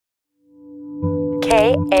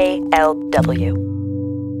KALW.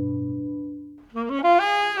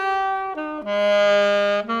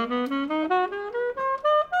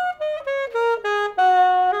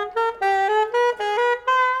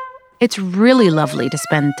 It's really lovely to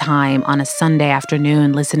spend time on a Sunday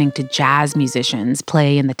afternoon listening to jazz musicians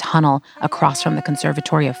play in the tunnel across from the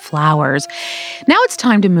Conservatory of Flowers. Now it's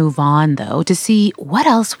time to move on, though, to see what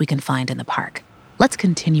else we can find in the park. Let's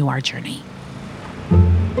continue our journey.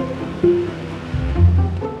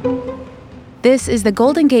 This is the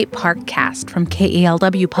Golden Gate Park cast from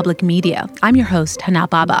KALW Public Media. I'm your host, Hana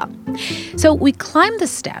Baba. So we climb the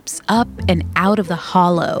steps up and out of the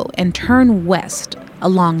hollow and turn west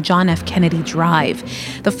along John F. Kennedy Drive.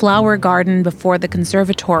 The flower garden before the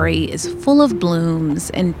conservatory is full of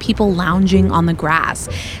blooms and people lounging on the grass.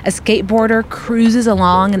 A skateboarder cruises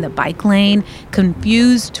along in the bike lane.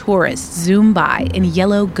 Confused tourists zoom by in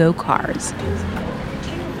yellow go-cars.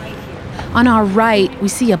 On our right, we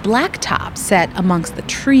see a blacktop set amongst the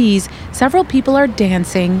trees. Several people are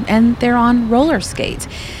dancing, and they're on roller skates.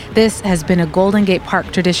 This has been a Golden Gate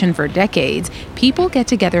Park tradition for decades. People get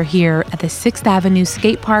together here at the 6th Avenue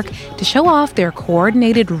Skate Park to show off their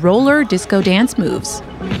coordinated roller disco dance moves.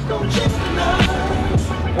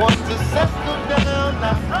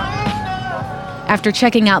 After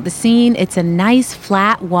checking out the scene, it's a nice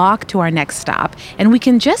flat walk to our next stop, and we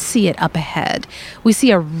can just see it up ahead. We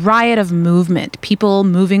see a riot of movement, people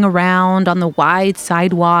moving around on the wide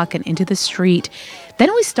sidewalk and into the street.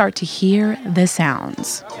 Then we start to hear the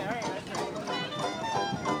sounds.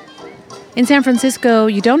 In San Francisco,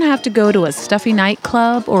 you don't have to go to a stuffy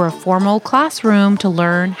nightclub or a formal classroom to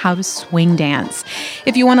learn how to swing dance.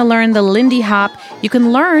 If you want to learn the Lindy Hop, you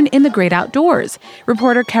can learn in the great outdoors.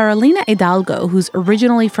 Reporter Carolina Hidalgo, who's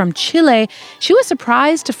originally from Chile, she was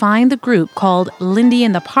surprised to find the group called Lindy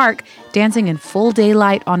in the Park dancing in full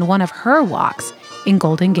daylight on one of her walks in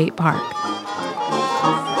Golden Gate Park.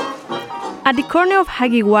 At the corner of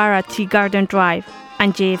Hagiwara Tea Garden Drive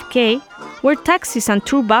and JFK, where taxis and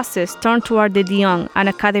tour buses turn toward the Dion and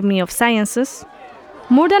Academy of Sciences,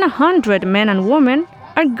 more than 100 men and women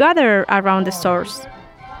are gathered around the stores.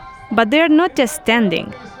 But they are not just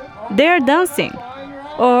standing, they are dancing,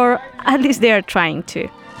 or at least they are trying to.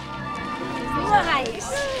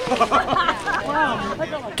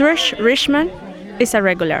 Trish Richman is a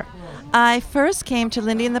regular. I first came to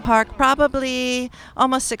Lindy in the Park probably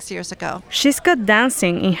almost 6 years ago. She's got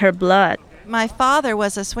dancing in her blood. My father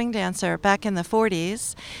was a swing dancer back in the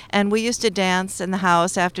 40s, and we used to dance in the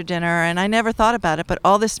house after dinner, and I never thought about it, but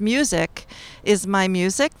all this music is my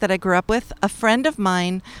music that I grew up with. A friend of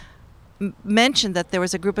mine mentioned that there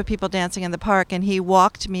was a group of people dancing in the park, and he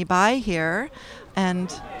walked me by here,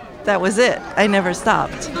 and that was it. I never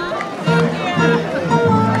stopped.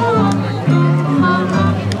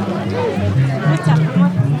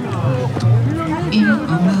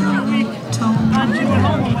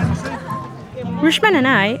 Richman and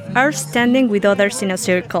I are standing with others in a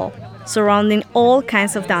circle, surrounding all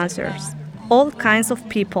kinds of dancers, all kinds of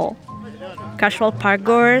people. Casual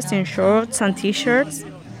parkgoers in shorts and t-shirts,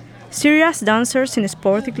 serious dancers in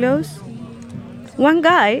sporty clothes. One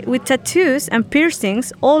guy with tattoos and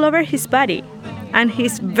piercings all over his body, and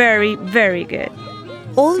he's very, very good.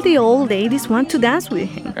 All the old ladies want to dance with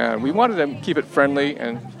him. And we wanted to keep it friendly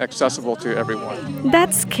and accessible to everyone.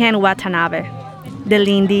 That's Ken Watanabe, the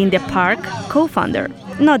Lindy in the Park co-founder,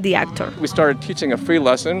 not the actor. We started teaching a free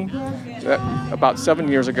lesson about 7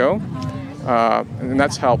 years ago, and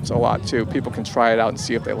that's helped a lot too. People can try it out and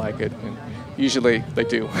see if they like it, and usually they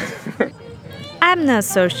do. I'm not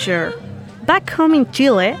so sure. Back home in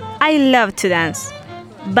Chile, I love to dance,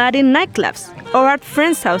 but in nightclubs or at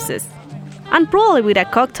friends' houses, and probably with a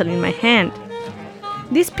cocktail in my hand.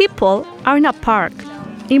 These people are in a park,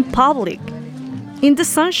 in public, in the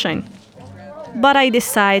sunshine. But I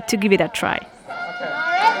decide to give it a try.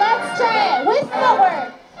 Alright, let's try it with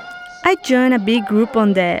footwork. I join a big group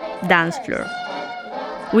on the dance floor.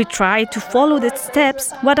 We try to follow the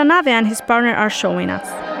steps Watanabe and his partner are showing us.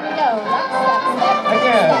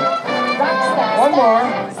 Again. One more.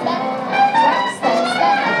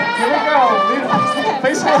 Here we go.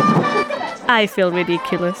 Face up. I feel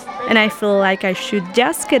ridiculous, and I feel like I should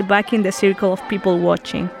just get back in the circle of people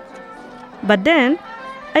watching. But then,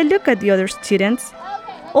 I look at the other students,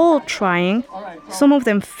 all trying, some of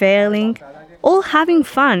them failing, all having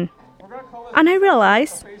fun. And I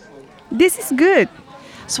realize, this is good.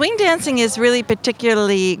 Swing dancing is really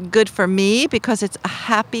particularly good for me because it's a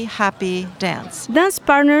happy, happy dance. Dance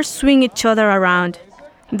partners swing each other around.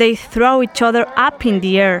 They throw each other up in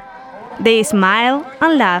the air. They smile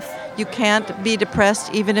and laugh. You can't be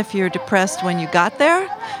depressed even if you're depressed when you got there.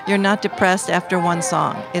 You're not depressed after one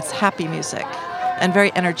song. It's happy music and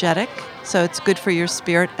very energetic, so it's good for your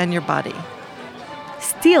spirit and your body.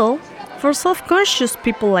 Still, for self-conscious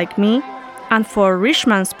people like me, and for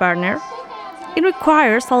Richman's partner, it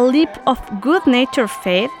requires a leap of good-natured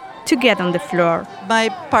faith to get on the floor. My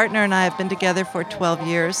partner and I have been together for 12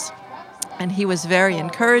 years, and he was very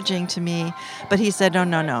encouraging to me, but he said, no,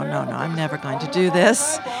 I'm never going to do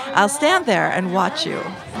this. I'll stand there and watch you.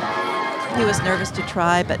 He was nervous to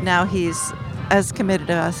try, but now he's as committed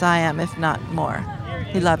as I am, if not more.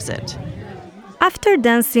 He loves it. After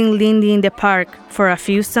dancing Lindy in the park for a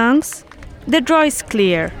few songs, the draw is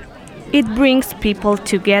clear. It brings people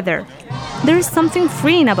together. There is something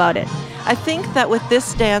freeing about it. I think that with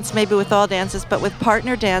this dance, maybe with all dances, but with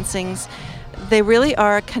partner dancings, they really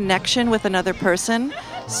are a connection with another person.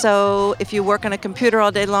 So if you work on a computer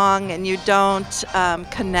all day long and you don't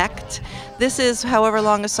connect, this is however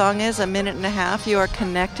long a song is, 1.5 minutes, you are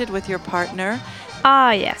connected with your partner.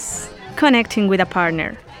 Ah, yes, connecting with a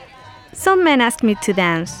partner. Some men ask me to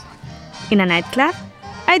dance. In a nightclub,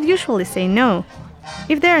 I'd usually say no,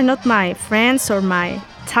 if they are not my friends or my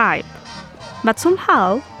type. But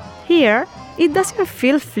somehow, here, it doesn't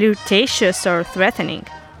feel flirtatious or threatening.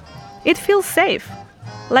 It feels safe,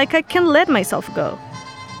 like I can let myself go.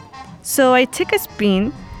 So I take a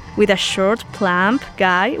spin with a short, plump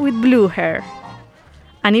guy with blue hair.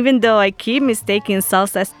 And even though I keep mistaking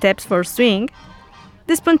salsa steps for swing,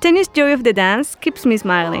 the spontaneous joy of the dance keeps me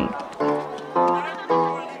smiling.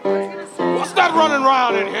 What's that running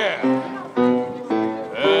around in here?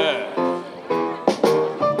 Yeah.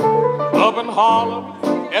 Up in Harlem,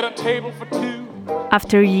 at a table for two.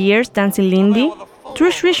 After years dancing Lindy,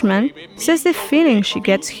 Trish Richman says the feeling she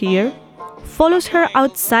gets here follows her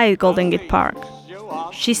outside Golden Gate Park.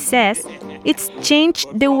 She says it's changed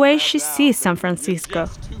the way she sees San Francisco.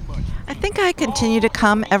 I think I continue to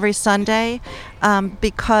come every Sunday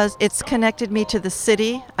because it's connected me to the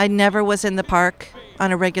city. I never was in the park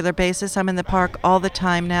on a regular basis. I'm in the park all the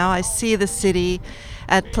time now. I see the city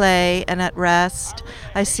at play and at rest.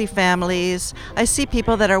 I see families. I see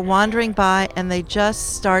people that are wandering by and they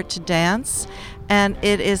just start to dance. And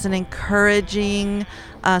it is an encouraging,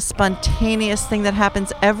 spontaneous thing that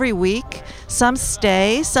happens every week. Some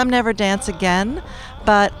stay, some never dance again.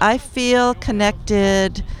 But I feel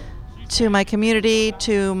connected to my community,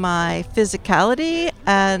 to my physicality,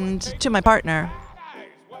 and to my partner.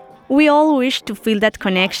 We all wish to feel that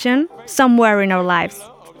connection somewhere in our lives.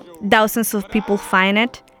 Thousands of people find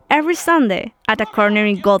it every Sunday at a corner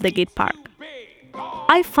in Golden Gate Park.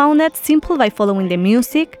 I found that simple by following the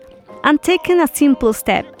music and taking a simple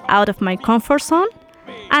step out of my comfort zone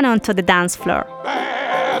and onto the dance floor.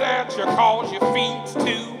 Bad at you 'cause your feet's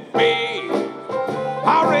too big.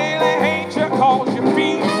 I really hate you 'cause your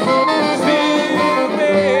feet's too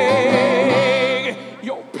big.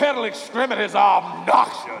 Your pedal extremities are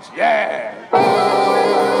obnoxious, yeah.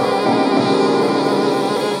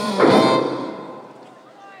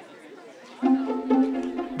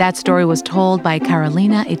 That story was told by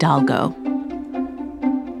Carolina Hidalgo.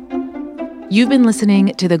 You've been listening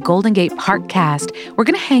to the Golden Gate Parkcast. We're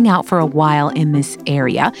going to hang out for a while in this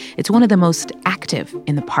area. It's one of the most active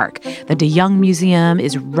in the park. The DeYoung Museum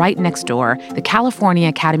is right next door. The California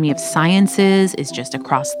Academy of Sciences is just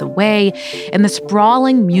across the way. And the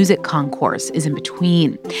sprawling music concourse is in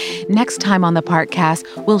between. Next time on the Parkcast,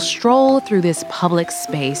 we'll stroll through this public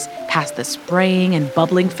space past the spraying and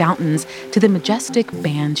bubbling fountains to the majestic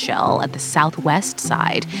band shell at the southwest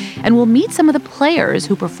side. And we'll meet some of the players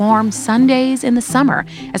who perform Sunday in the summer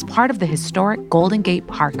as part of the historic Golden Gate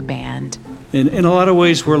Park Band. In a lot of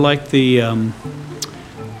ways, we're like the,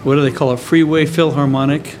 what do they call it, Freeway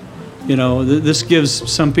Philharmonic. You know, this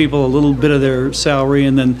gives some people a little bit of their salary,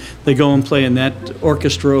 and then they go and play in that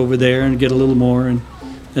orchestra over there and get a little more, and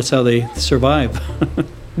that's how they survive.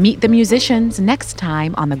 Meet the musicians next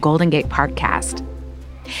time on the Golden Gate Parkcast.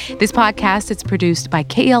 This podcast is produced by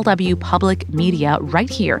KALW Public Media right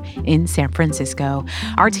here in San Francisco.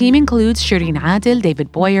 Our team includes Shireen Adil,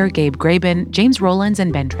 David Boyer, Gabe Graben, James Rowlands,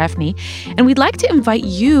 and Ben Trefny. And we'd like to invite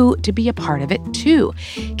you to be a part of it too.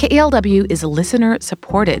 KALW is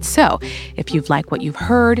listener-supported, so if you've liked what you've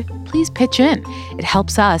heard, please pitch in. It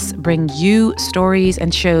helps us bring you stories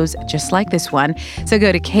and shows just like this one. So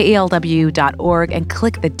go to KALW.org and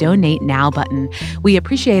click the Donate Now button. We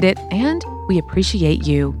appreciate it, and we appreciate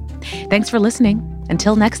you. Thanks for listening.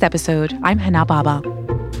 Until next episode, I'm Hana Baba.